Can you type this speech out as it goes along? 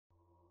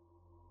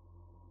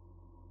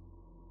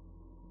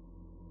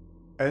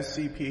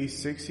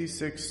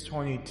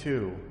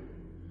SCP-6622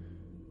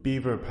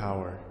 Beaver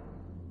Power.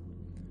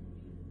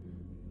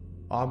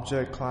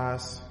 Object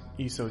Class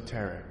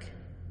Esoteric.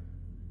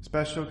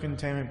 Special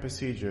Containment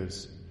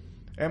Procedures.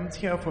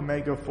 MTF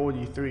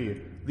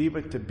Omega-43, Leave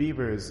It To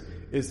Beavers,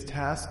 is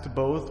tasked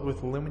both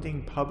with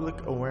limiting public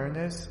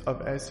awareness of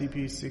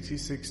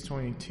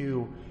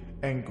SCP-6622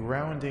 and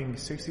grounding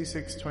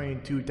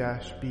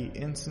 6622-B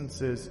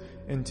instances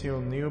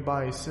until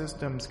nearby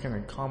systems can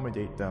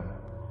accommodate them.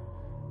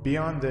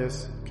 Beyond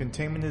this,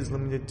 containment is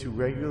limited to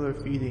regular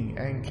feeding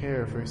and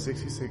care for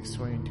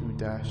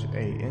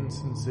 6622-A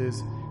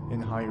instances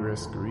in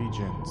high-risk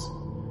regions.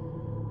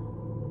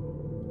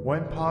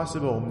 When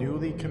possible,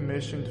 newly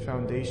commissioned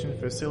Foundation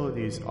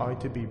facilities are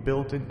to be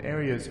built in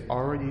areas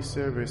already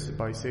serviced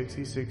by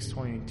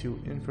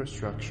 6622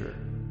 infrastructure.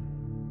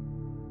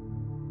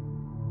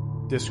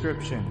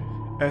 Description: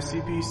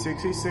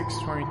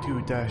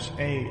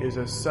 SCP-6622-A is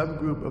a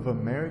subgroup of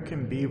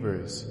American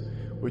beavers,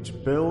 which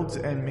builds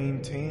and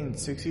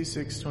maintains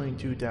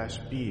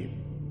 6622-B.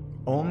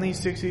 Only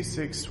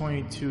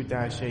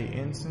 6622-A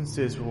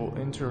instances will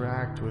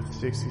interact with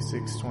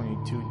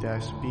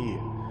 6622-B.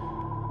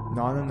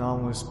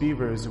 Non-anomalous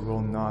beavers will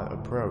not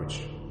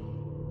approach.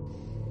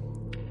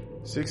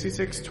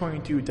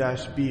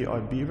 6622-B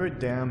are beaver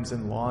dams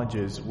and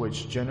lodges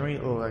which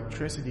generate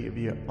electricity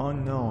via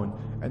unknown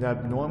and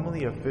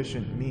abnormally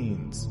efficient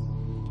means.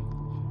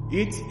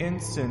 Each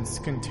instance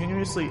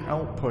continuously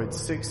outputs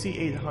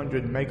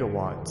 6,800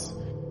 megawatts.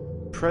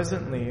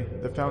 Presently,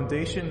 the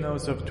Foundation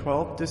knows of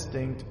 12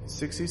 distinct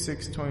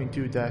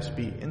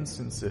 6622-B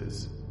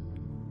instances.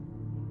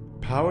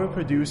 Power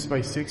produced by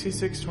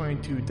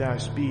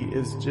 6622-B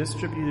is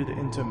distributed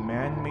into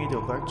man-made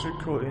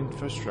electrical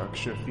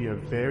infrastructure via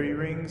fairy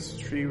rings,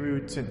 tree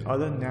roots, and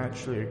other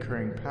naturally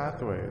occurring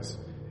pathways,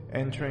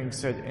 entering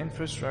said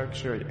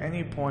infrastructure at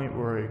any point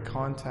where it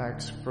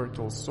contacts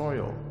fertile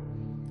soil.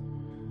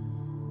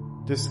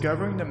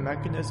 Discovering the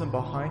mechanism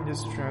behind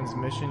this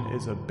transmission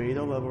is a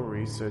beta-level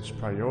research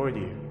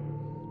priority.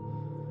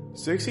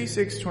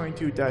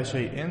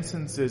 6622-A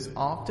instances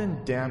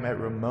often dam at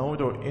remote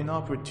or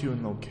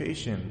inopportune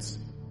locations.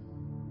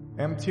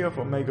 MTF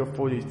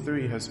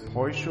Omega-43 has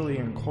partially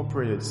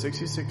incorporated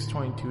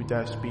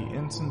 6622-B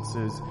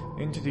instances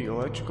into the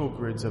electrical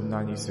grids of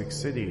 96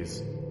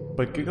 cities,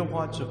 but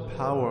gigawatts of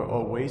power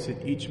are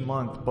wasted each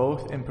month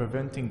both in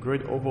preventing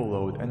grid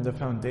overload and the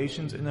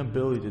Foundation's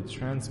inability to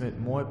transmit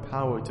more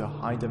power to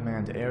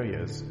high-demand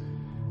areas.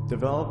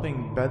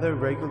 Developing better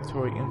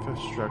regulatory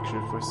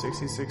infrastructure for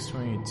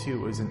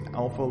 6622 is an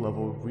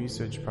alpha-level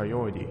research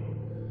priority.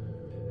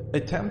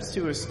 Attempts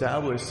to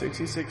establish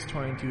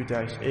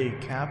 6622-A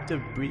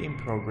captive breeding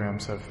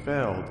programs have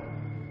failed,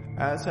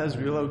 as has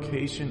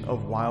relocation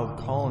of wild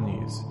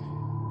colonies.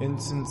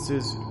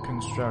 Instances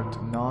construct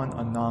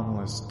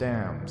non-anomalous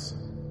dams.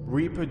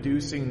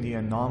 Reproducing the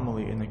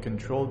anomaly in a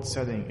controlled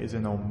setting is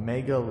an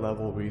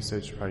Omega-level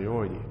research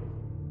priority.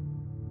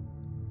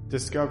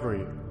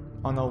 Discovery: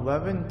 on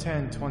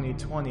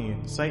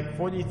 11/10/2020,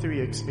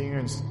 Site-43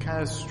 experienced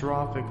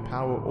catastrophic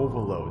power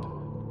overload.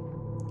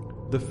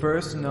 The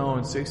first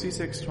known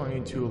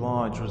 6622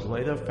 lodge was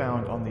later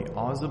found on the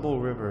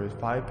Ozable River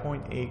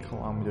 5.8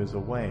 kilometers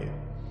away.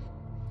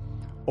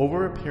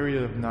 Over a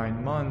period of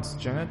 9 months,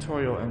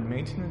 Janitorial and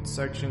Maintenance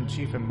Section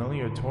Chief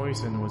Amelia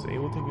Torreyson was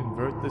able to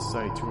convert the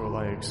site to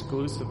rely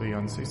exclusively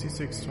on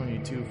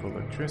 6622 for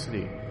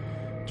electricity.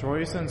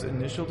 Torreyson's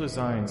initial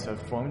designs have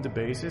formed the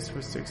basis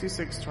for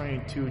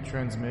 6622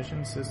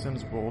 transmission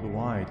systems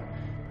worldwide,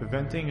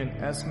 preventing an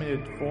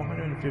estimated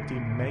 450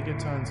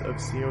 megatons of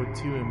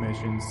CO2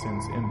 emissions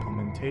since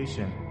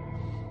implementation.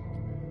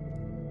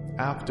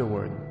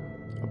 Afterward,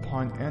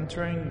 upon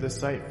entering the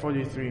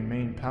Site-43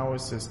 main power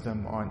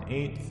system on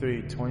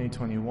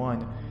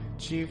 8/3/2021,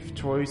 Chief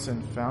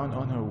Torreyson found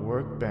on her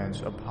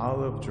workbench a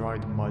pile of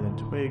dried mud and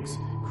twigs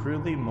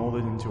crudely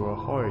molded into a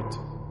heart.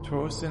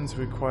 Torreyson's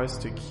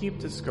request to keep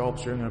the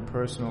sculpture in her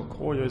personal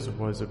quarters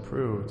was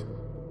approved.